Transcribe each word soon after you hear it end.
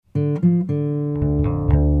From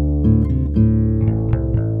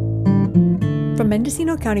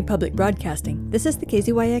Mendocino County Public Broadcasting, this is the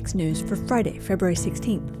KZYX News for Friday, February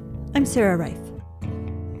 16th. I'm Sarah Reif.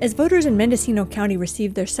 As voters in Mendocino County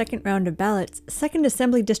receive their second round of ballots, 2nd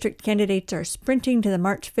Assembly District candidates are sprinting to the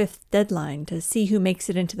March 5th deadline to see who makes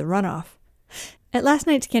it into the runoff. At last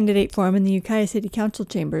night's candidate forum in the Ukiah City Council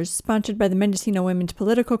chambers, sponsored by the Mendocino Women's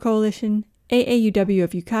Political Coalition, AAUW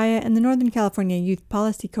of Ukiah, and the Northern California Youth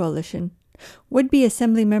Policy Coalition, would-be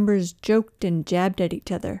assembly members joked and jabbed at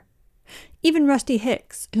each other. Even Rusty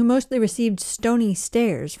Hicks, who mostly received stony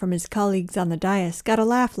stares from his colleagues on the dais, got a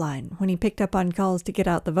laugh line when he picked up on calls to get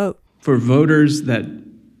out the vote. For voters that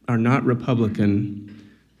are not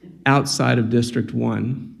Republican outside of District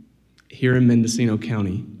 1 here in Mendocino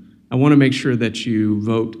County, I want to make sure that you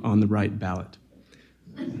vote on the right ballot.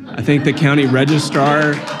 I think the county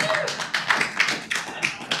registrar...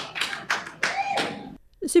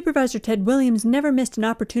 Supervisor Ted Williams never missed an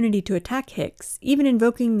opportunity to attack Hicks, even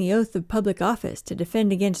invoking the oath of public office to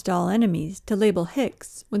defend against all enemies, to label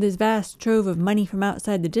Hicks, with his vast trove of money from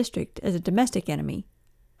outside the district, as a domestic enemy.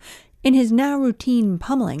 In his now routine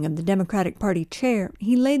pummeling of the Democratic Party chair,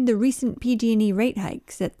 he laid the recent PG&E rate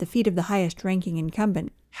hikes at the feet of the highest-ranking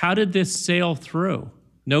incumbent. How did this sail through?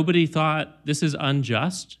 Nobody thought this is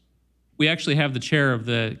unjust? We actually have the chair of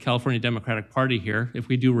the California Democratic Party here. If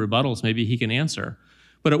we do rebuttals, maybe he can answer.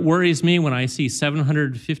 But it worries me when I see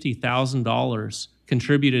 $750,000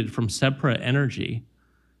 contributed from Sepra Energy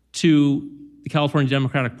to the California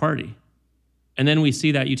Democratic Party. And then we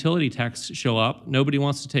see that utility tax show up. Nobody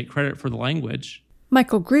wants to take credit for the language.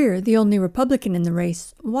 Michael Greer, the only Republican in the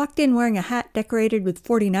race, walked in wearing a hat decorated with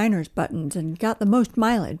 49ers buttons and got the most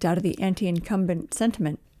mileage out of the anti-incumbent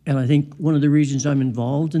sentiment. And I think one of the reasons I'm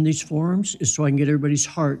involved in these forums is so I can get everybody's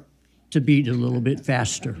heart to beat a little bit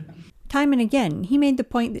faster. Time and again, he made the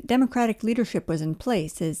point that Democratic leadership was in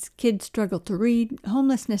place as kids struggle to read,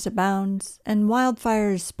 homelessness abounds, and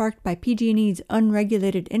wildfires sparked by PG&E's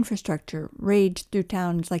unregulated infrastructure raged through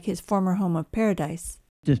towns like his former home of Paradise.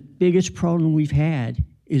 The biggest problem we've had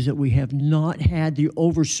is that we have not had the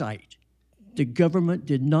oversight. The government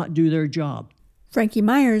did not do their job. Frankie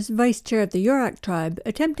Myers, vice chair of the Yurok tribe,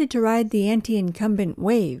 attempted to ride the anti-incumbent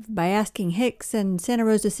wave by asking Hicks and Santa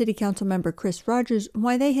Rosa City Council member Chris Rogers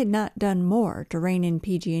why they had not done more to rein in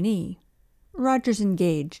PG&E. Rogers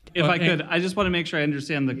engaged. If I could, I just want to make sure I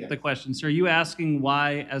understand the question. So are you asking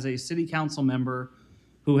why, as a city council member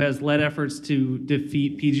who has led efforts to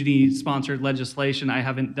defeat PG&E-sponsored legislation, I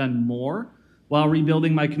haven't done more while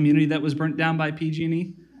rebuilding my community that was burnt down by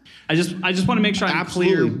PG&E? I just want to make sure I'm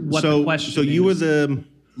clear what the question is. So you were the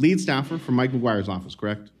lead staffer from Mike McGuire's office,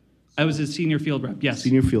 correct? I was a senior field rep, yes.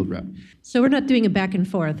 Senior field rep. So we're not doing a back and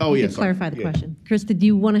forth. Oh, you yes. Clarify the question. Krista, do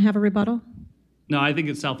you want to have a rebuttal? No, I think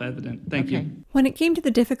it's self-evident. Thank you. When it came to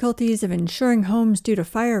the difficulties of insuring homes due to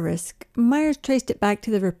fire risk, Myers traced it back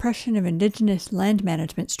to the repression of indigenous land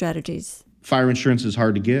management strategies. Fire insurance is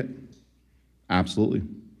hard to get. Absolutely.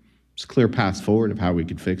 It's a clear path forward of how we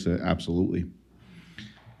could fix it. Absolutely.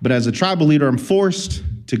 But as a tribal leader, I'm forced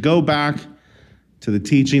to go back to the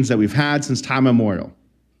teachings that we've had since time immemorial,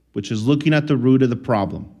 which is looking at the root of the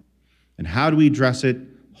problem and how do we address it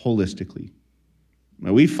holistically.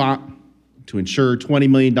 Now, we fought to ensure $20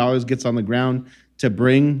 million gets on the ground to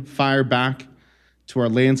bring fire back to our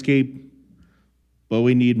landscape, but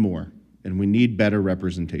we need more, and we need better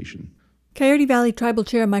representation. Coyote Valley Tribal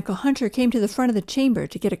Chair Michael Hunter came to the front of the chamber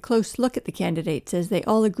to get a close look at the candidates as they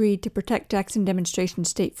all agreed to protect Jackson Demonstration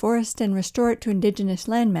State Forest and restore it to indigenous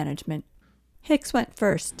land management. Hicks went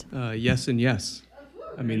first. Yes and yes.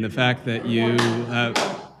 I mean, the fact that you...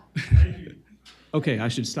 Okay, I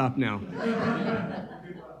should stop now.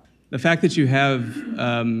 The fact that you have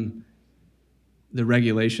the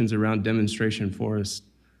regulations around demonstration forests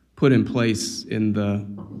put in place in the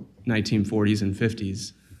 1940s and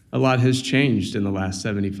 50s, a lot has changed in the last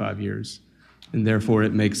 75 years, and therefore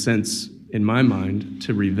it makes sense, in my mind,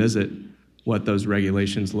 to revisit what those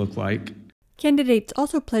regulations look like. Candidates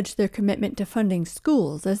also pledged their commitment to funding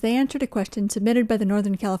schools as they answered a question submitted by the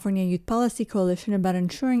Northern California Youth Policy Coalition about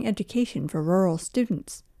ensuring education for rural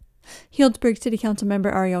students. Healdsburg City Council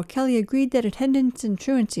member Ariel Kelly agreed that attendance and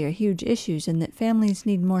truancy are huge issues and that families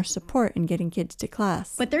need more support in getting kids to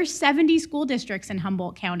class. But there's 70 school districts in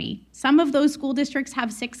Humboldt County. Some of those school districts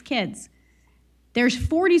have 6 kids. There's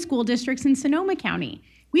 40 school districts in Sonoma County.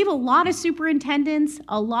 We have a lot of superintendents,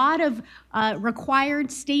 a lot of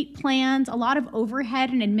required state plans, a lot of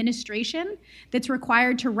overhead and administration that's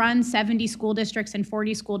required to run 70 school districts and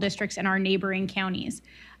 40 school districts in our neighboring counties.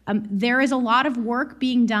 There is a lot of work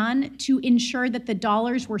being done to ensure that the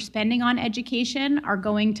dollars we're spending on education are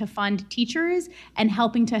going to fund teachers and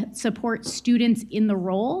helping to support students in the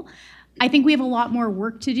role. I think we have a lot more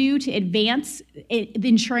work to do to advance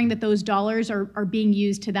ensuring that those dollars are being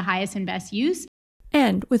used to the highest and best use.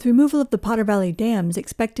 And with removal of the Potter Valley dams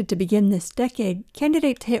expected to begin this decade,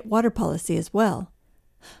 candidates hit water policy as well.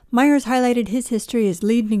 Myers highlighted his history as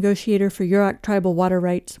lead negotiator for Yurok tribal water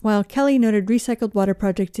rights, while Kelly noted recycled water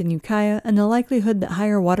projects in Ukiah and the likelihood that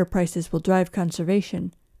higher water prices will drive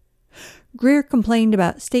conservation. Greer complained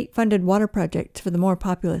about state-funded water projects for the more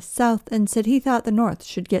populous South and said he thought the North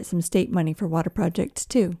should get some state money for water projects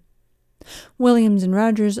too. Williams and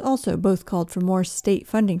Rogers also both called for more state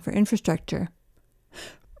funding for infrastructure.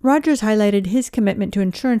 Rogers highlighted his commitment to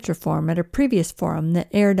insurance reform at a previous forum that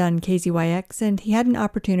aired on KZYX, and he had an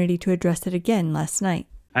opportunity to address it again last night.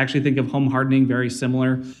 I actually think of home hardening very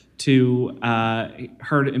similar to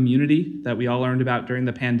herd immunity that we all learned about during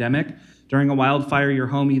the pandemic. During a wildfire, your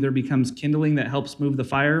home either becomes kindling that helps move the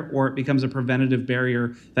fire, or it becomes a preventative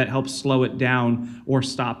barrier that helps slow it down or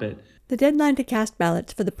stop it. The deadline to cast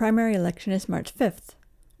ballots for the primary election is March 5th.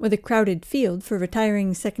 With a crowded field for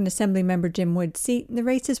retiring 2nd Assembly member Jim Wood's seat, the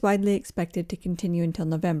race is widely expected to continue until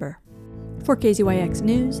November. For KZYX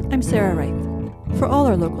News, I'm Sarah Reif. For all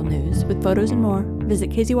our local news, with photos and more, visit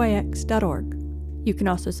kzyx.org. You can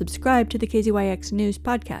also subscribe to the KZYX News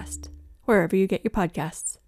podcast, wherever you get your podcasts.